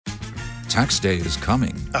Tax day is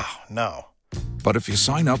coming. Oh, no. But if you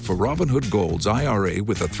sign up for Robinhood Gold's IRA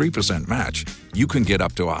with a 3% match, you can get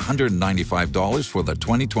up to $195 for the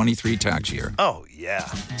 2023 tax year. Oh, yeah.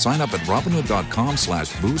 Sign up at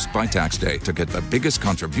Robinhood.com/boost by tax day to get the biggest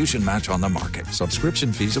contribution match on the market.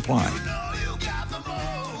 Subscription fees apply.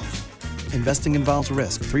 Investing involves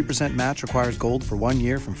risk. 3% match requires gold for 1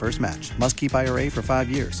 year from first match. Must keep IRA for 5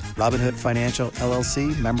 years. Robinhood Financial,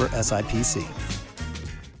 LLC, member SIPC.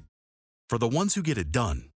 For the ones who get it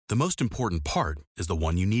done, the most important part is the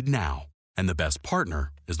one you need now. And the best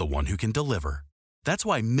partner is the one who can deliver. That's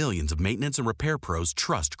why millions of maintenance and repair pros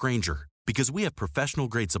trust Grainger. Because we have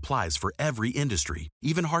professional-grade supplies for every industry,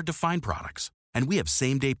 even hard-to-find products. And we have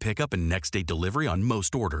same-day pickup and next-day delivery on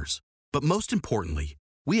most orders. But most importantly,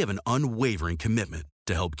 we have an unwavering commitment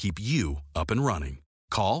to help keep you up and running.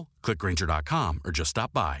 Call, click Grainger.com, or just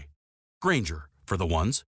stop by. Grainger, for the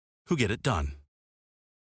ones who get it done.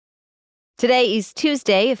 Today is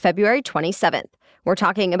Tuesday, February 27th. We're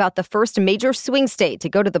talking about the first major swing state to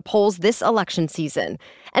go to the polls this election season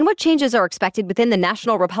and what changes are expected within the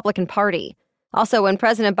National Republican Party. Also, when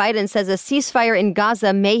President Biden says a ceasefire in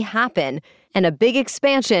Gaza may happen and a big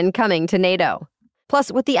expansion coming to NATO.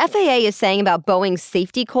 Plus, what the FAA is saying about Boeing's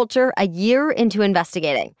safety culture a year into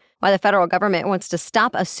investigating, why the federal government wants to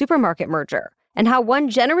stop a supermarket merger, and how one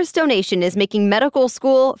generous donation is making medical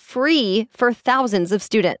school free for thousands of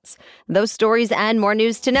students. Those stories and more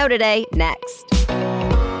news to know today, next.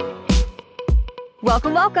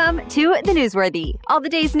 Welcome to The Newsworthy. All the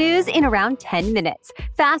day's news in around 10 minutes.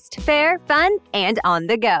 Fast, fair, fun, and on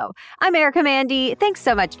the go. I'm Erica Mandy. Thanks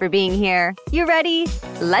so much for being here. You ready?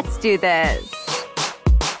 Let's do this.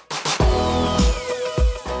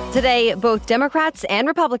 Today, both Democrats and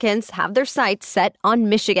Republicans have their sights set on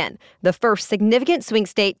Michigan, the first significant swing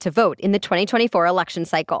state to vote in the 2024 election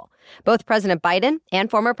cycle. Both President Biden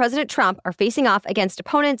and former President Trump are facing off against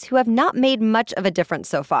opponents who have not made much of a difference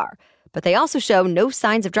so far, but they also show no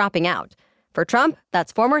signs of dropping out. For Trump,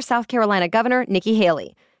 that's former South Carolina Governor Nikki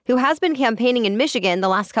Haley, who has been campaigning in Michigan the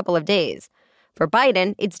last couple of days. For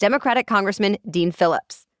Biden, it's Democratic Congressman Dean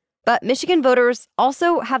Phillips. But Michigan voters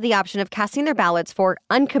also have the option of casting their ballots for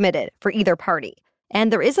uncommitted for either party.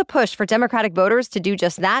 And there is a push for Democratic voters to do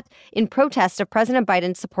just that in protest of President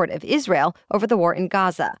Biden's support of Israel over the war in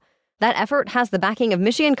Gaza. That effort has the backing of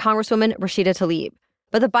Michigan Congresswoman Rashida Tlaib.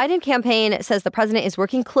 But the Biden campaign says the president is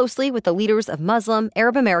working closely with the leaders of Muslim,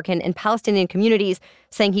 Arab American, and Palestinian communities,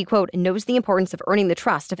 saying he, quote, knows the importance of earning the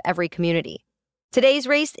trust of every community. Today's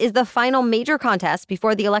race is the final major contest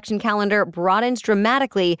before the election calendar broadens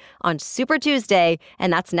dramatically on Super Tuesday,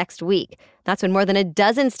 and that's next week. That's when more than a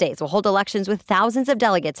dozen states will hold elections with thousands of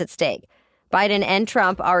delegates at stake. Biden and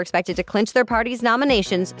Trump are expected to clinch their party's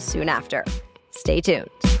nominations soon after. Stay tuned.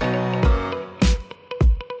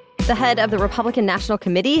 The head of the Republican National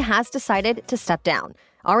Committee has decided to step down.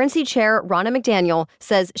 RNC Chair Ronna McDaniel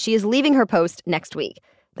says she is leaving her post next week.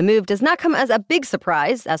 The move does not come as a big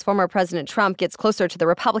surprise as former President Trump gets closer to the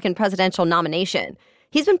Republican presidential nomination.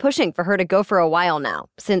 He's been pushing for her to go for a while now,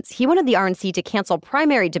 since he wanted the RNC to cancel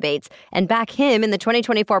primary debates and back him in the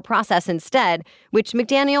 2024 process instead, which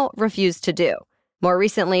McDaniel refused to do. More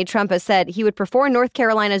recently, Trump has said he would prefer North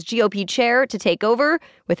Carolina's GOP chair to take over,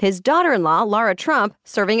 with his daughter-in-law, Lara Trump,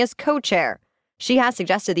 serving as co-chair. She has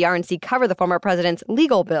suggested the RNC cover the former president's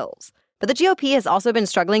legal bills. But the GOP has also been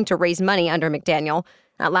struggling to raise money under McDaniel.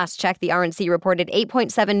 At last check, the RNC reported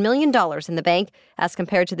 $8.7 million in the bank as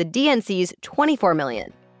compared to the DNC's $24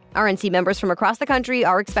 million. RNC members from across the country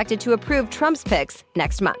are expected to approve Trump's picks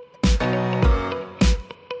next month.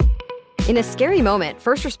 In a scary moment,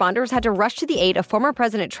 first responders had to rush to the aid of former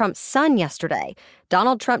President Trump's son yesterday.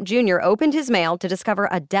 Donald Trump Jr. opened his mail to discover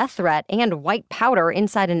a death threat and white powder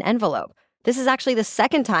inside an envelope. This is actually the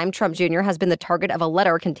second time Trump Jr. has been the target of a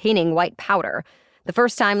letter containing white powder. The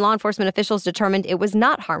first time, law enforcement officials determined it was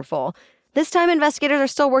not harmful. This time, investigators are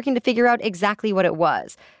still working to figure out exactly what it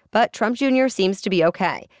was. But Trump Jr. seems to be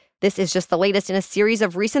okay. This is just the latest in a series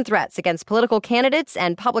of recent threats against political candidates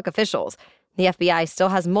and public officials. The FBI still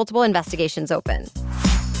has multiple investigations open.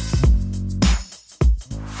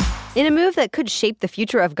 In a move that could shape the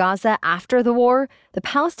future of Gaza after the war, the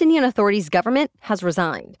Palestinian Authority's government has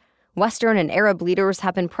resigned. Western and Arab leaders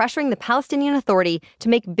have been pressuring the Palestinian Authority to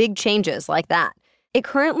make big changes like that. It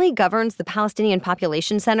currently governs the Palestinian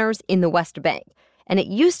population centers in the West Bank, and it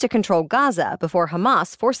used to control Gaza before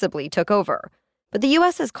Hamas forcibly took over. But the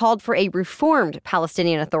U.S. has called for a reformed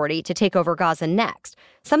Palestinian Authority to take over Gaza next,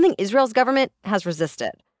 something Israel's government has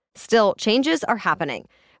resisted. Still, changes are happening.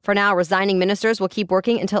 For now, resigning ministers will keep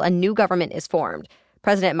working until a new government is formed.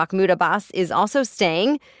 President Mahmoud Abbas is also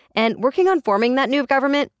staying, and working on forming that new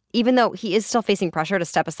government even though he is still facing pressure to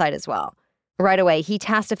step aside as well. Right away, he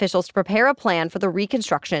tasked officials to prepare a plan for the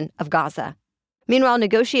reconstruction of Gaza. Meanwhile,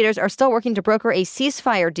 negotiators are still working to broker a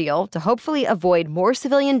ceasefire deal to hopefully avoid more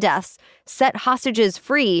civilian deaths, set hostages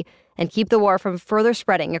free, and keep the war from further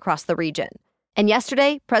spreading across the region. And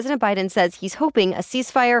yesterday, President Biden says he's hoping a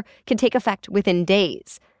ceasefire can take effect within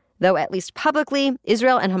days. Though at least publicly,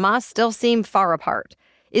 Israel and Hamas still seem far apart.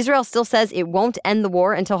 Israel still says it won't end the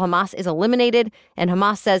war until Hamas is eliminated, and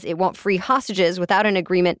Hamas says it won't free hostages without an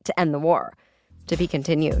agreement to end the war. To be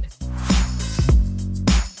continued.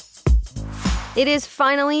 It is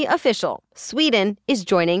finally official. Sweden is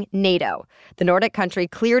joining NATO. The Nordic country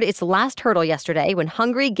cleared its last hurdle yesterday when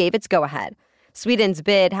Hungary gave its go-ahead. Sweden's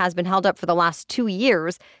bid has been held up for the last 2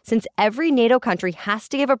 years since every NATO country has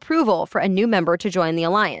to give approval for a new member to join the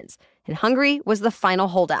alliance, and Hungary was the final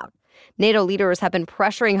holdout. NATO leaders have been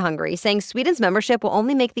pressuring Hungary, saying Sweden's membership will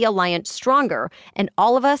only make the alliance stronger and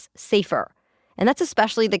all of us safer. And that's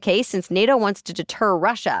especially the case since NATO wants to deter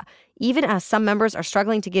Russia, even as some members are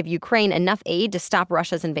struggling to give Ukraine enough aid to stop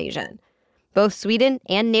Russia's invasion. Both Sweden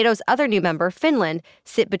and NATO's other new member, Finland,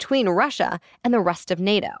 sit between Russia and the rest of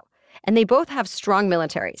NATO. And they both have strong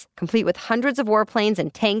militaries, complete with hundreds of warplanes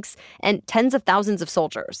and tanks and tens of thousands of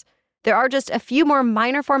soldiers. There are just a few more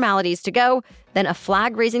minor formalities to go, then a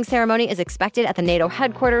flag-raising ceremony is expected at the NATO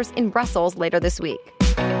headquarters in Brussels later this week.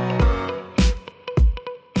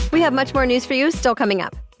 We have much more news for you still coming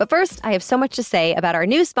up. But first, I have so much to say about our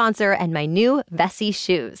new sponsor and my new Vessi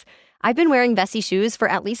shoes. I've been wearing Vessi shoes for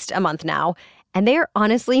at least a month now, and they are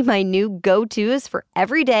honestly my new go-tos for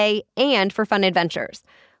every day and for fun adventures.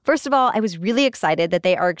 First of all, I was really excited that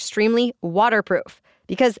they are extremely waterproof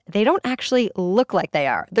because they don't actually look like they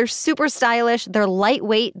are. They're super stylish, they're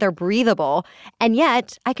lightweight, they're breathable, and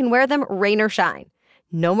yet I can wear them rain or shine.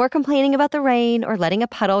 No more complaining about the rain or letting a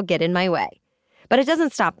puddle get in my way. But it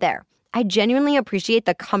doesn't stop there. I genuinely appreciate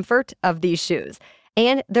the comfort of these shoes,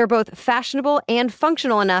 and they're both fashionable and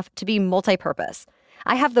functional enough to be multi-purpose.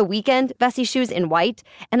 I have the weekend Vessi shoes in white,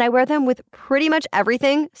 and I wear them with pretty much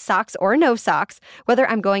everything, socks or no socks, whether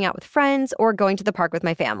I'm going out with friends or going to the park with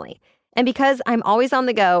my family. And because I'm always on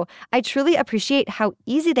the go, I truly appreciate how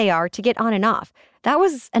easy they are to get on and off. That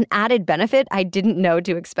was an added benefit I didn't know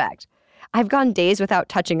to expect. I've gone days without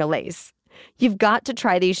touching a lace. You've got to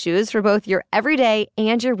try these shoes for both your everyday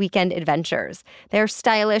and your weekend adventures. They're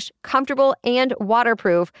stylish, comfortable, and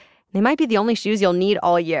waterproof. They might be the only shoes you'll need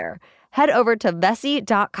all year. Head over to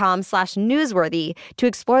vessi.com/newsworthy to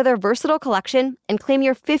explore their versatile collection and claim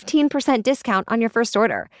your 15% discount on your first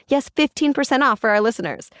order. Yes, 15% off for our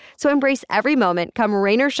listeners. So embrace every moment, come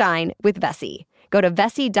rain or shine, with Vessi. Go to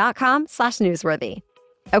vessi.com/newsworthy.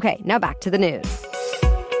 Okay, now back to the news.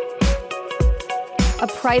 A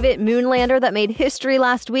private moon lander that made history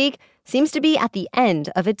last week seems to be at the end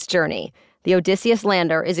of its journey. The Odysseus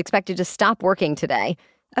lander is expected to stop working today,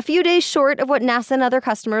 a few days short of what NASA and other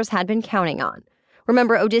customers had been counting on.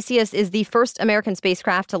 Remember, Odysseus is the first American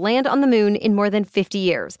spacecraft to land on the moon in more than 50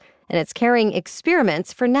 years, and it's carrying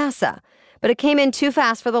experiments for NASA. But it came in too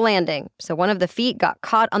fast for the landing, so one of the feet got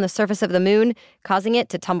caught on the surface of the moon, causing it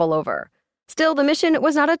to tumble over. Still, the mission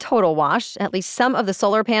was not a total wash. At least some of the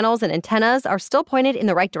solar panels and antennas are still pointed in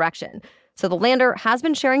the right direction. So the lander has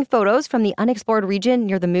been sharing photos from the unexplored region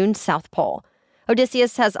near the moon's South Pole.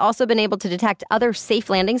 Odysseus has also been able to detect other safe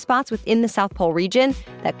landing spots within the South Pole region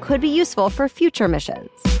that could be useful for future missions.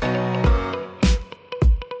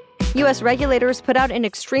 U.S. regulators put out an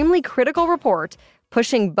extremely critical report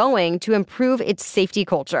pushing Boeing to improve its safety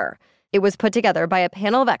culture. It was put together by a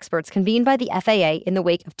panel of experts convened by the FAA in the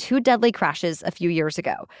wake of 2 deadly crashes a few years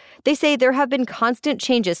ago. They say there have been constant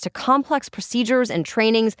changes to complex procedures and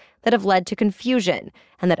trainings that have led to confusion,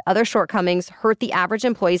 and that other shortcomings hurt the average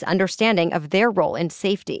employee's understanding of their role in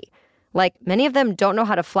safety. Like, many of them don't know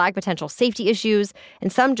how to flag potential safety issues,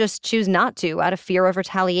 and some just choose not to out of fear of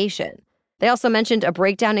retaliation. They also mentioned a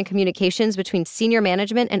breakdown in communications between senior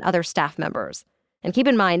management and other staff members. And keep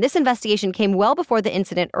in mind, this investigation came well before the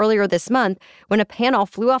incident earlier this month when a panel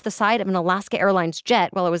flew off the side of an Alaska Airlines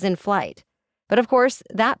jet while it was in flight. But of course,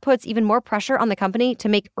 that puts even more pressure on the company to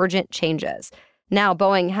make urgent changes. Now,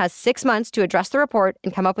 Boeing has 6 months to address the report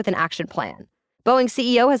and come up with an action plan. Boeing's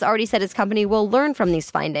CEO has already said his company will learn from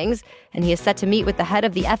these findings, and he is set to meet with the head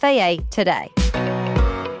of the FAA today.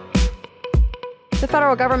 The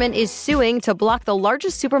federal government is suing to block the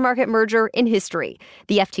largest supermarket merger in history.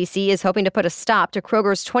 The FTC is hoping to put a stop to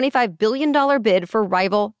Kroger's $25 billion bid for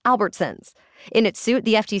rival Albertsons. In its suit,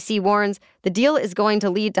 the FTC warns the deal is going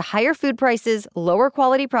to lead to higher food prices, lower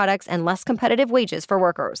quality products, and less competitive wages for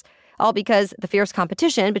workers, all because the fierce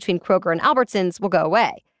competition between Kroger and Albertsons will go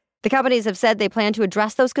away. The companies have said they plan to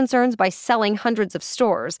address those concerns by selling hundreds of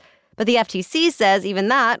stores, but the FTC says even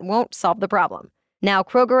that won't solve the problem. Now,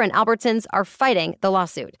 Kroger and Albertsons are fighting the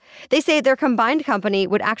lawsuit. They say their combined company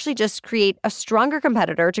would actually just create a stronger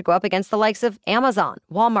competitor to go up against the likes of Amazon,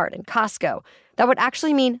 Walmart, and Costco. That would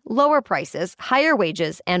actually mean lower prices, higher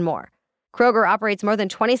wages, and more. Kroger operates more than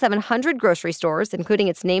 2,700 grocery stores, including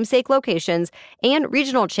its namesake locations, and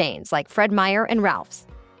regional chains like Fred Meyer and Ralph's.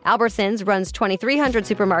 Albertsons runs 2,300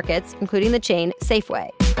 supermarkets, including the chain Safeway.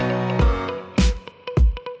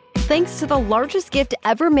 Thanks to the largest gift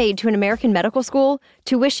ever made to an American medical school,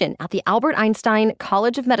 tuition at the Albert Einstein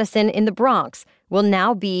College of Medicine in the Bronx will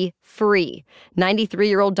now be free.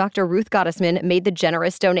 93-year-old Dr. Ruth Gottesman made the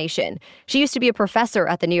generous donation. She used to be a professor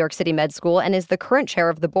at the New York City Med School and is the current chair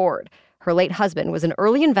of the board. Her late husband was an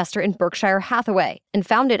early investor in Berkshire Hathaway and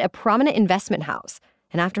founded a prominent investment house.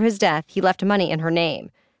 And after his death, he left money in her name.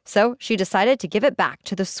 So she decided to give it back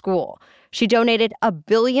to the school. She donated $1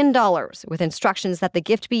 billion with instructions that the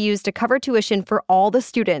gift be used to cover tuition for all the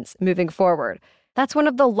students moving forward. That's one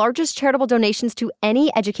of the largest charitable donations to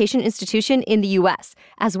any education institution in the U.S.,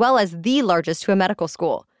 as well as the largest to a medical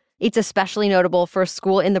school. It's especially notable for a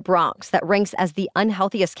school in the Bronx that ranks as the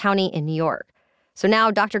unhealthiest county in New York. So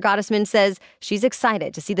now Dr. Gottesman says she's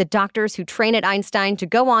excited to see the doctors who train at Einstein to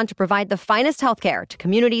go on to provide the finest healthcare to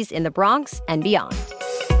communities in the Bronx and beyond.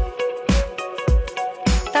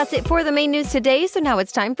 That's it for the main news today, so now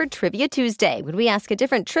it's time for Trivia Tuesday, when we ask a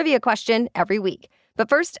different trivia question every week. But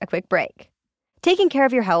first, a quick break. Taking care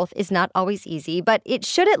of your health is not always easy, but it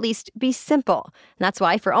should at least be simple. And that's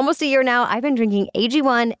why for almost a year now, I've been drinking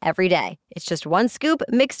AG1 every day. It's just one scoop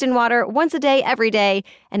mixed in water once a day, every day,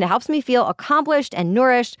 and it helps me feel accomplished and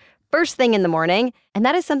nourished first thing in the morning, and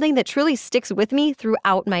that is something that truly sticks with me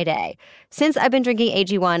throughout my day. Since I've been drinking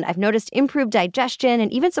AG1, I've noticed improved digestion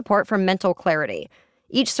and even support for mental clarity.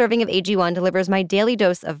 Each serving of AG1 delivers my daily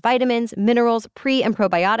dose of vitamins, minerals, pre- and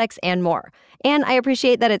probiotics, and more. And I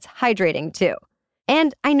appreciate that it's hydrating, too.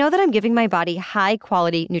 And I know that I'm giving my body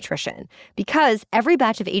high-quality nutrition because every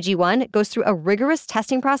batch of AG1 goes through a rigorous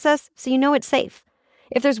testing process so you know it's safe.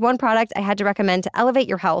 If there's one product I had to recommend to elevate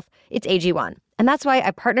your health, it's AG1. And that's why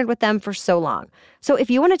I partnered with them for so long. So if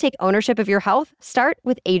you want to take ownership of your health, start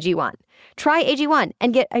with AG1. Try AG1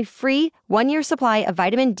 and get a free 1-year supply of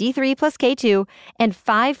vitamin D3 plus K2 and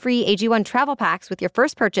 5 free AG1 travel packs with your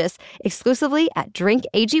first purchase exclusively at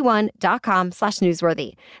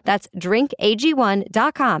drinkag1.com/newsworthy. That's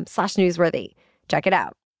drinkag1.com/newsworthy. Check it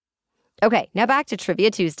out. Okay, now back to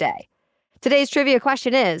Trivia Tuesday. Today's trivia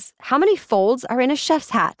question is, how many folds are in a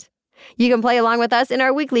chef's hat? You can play along with us in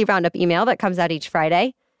our weekly roundup email that comes out each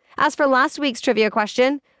Friday. As for last week's trivia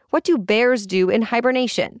question, what do bears do in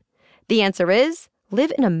hibernation? The answer is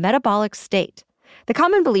live in a metabolic state. The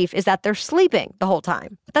common belief is that they're sleeping the whole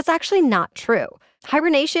time, but that's actually not true.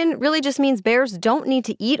 Hibernation really just means bears don't need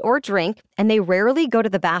to eat or drink, and they rarely go to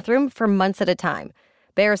the bathroom for months at a time.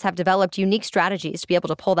 Bears have developed unique strategies to be able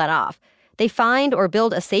to pull that off. They find or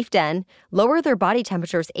build a safe den, lower their body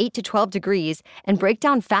temperatures 8 to 12 degrees, and break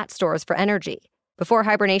down fat stores for energy. Before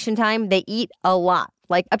hibernation time, they eat a lot,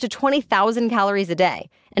 like up to 20,000 calories a day,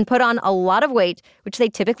 and put on a lot of weight, which they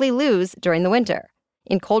typically lose during the winter.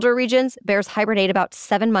 In colder regions, bears hibernate about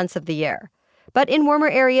 7 months of the year. But in warmer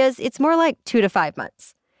areas, it's more like 2 to 5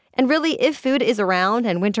 months. And really, if food is around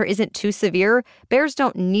and winter isn't too severe, bears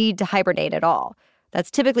don't need to hibernate at all. That's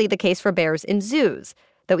typically the case for bears in zoos.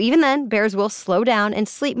 Though even then, bears will slow down and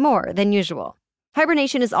sleep more than usual.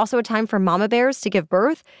 Hibernation is also a time for mama bears to give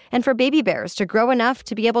birth and for baby bears to grow enough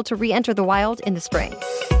to be able to re-enter the wild in the spring.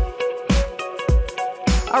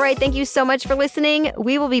 All right, thank you so much for listening.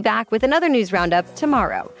 We will be back with another news roundup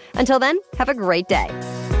tomorrow. Until then, have a great day.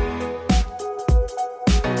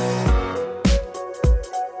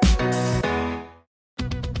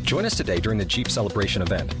 Join us today during the Jeep Celebration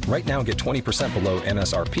event. Right now, get 20% below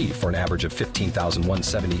MSRP for an average of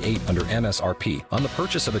 $15,178 under MSRP on the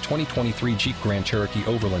purchase of a 2023 Jeep Grand Cherokee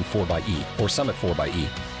Overland 4xE or Summit 4xE.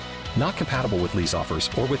 Not compatible with lease offers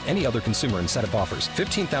or with any other consumer incentive offers.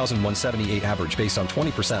 $15,178 average based on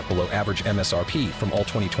 20% below average MSRP from all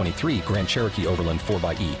 2023 Grand Cherokee Overland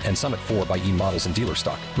 4xE and Summit 4xE models in dealer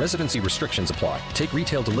stock. Residency restrictions apply. Take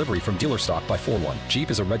retail delivery from dealer stock by 4/1.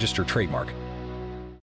 Jeep is a registered trademark.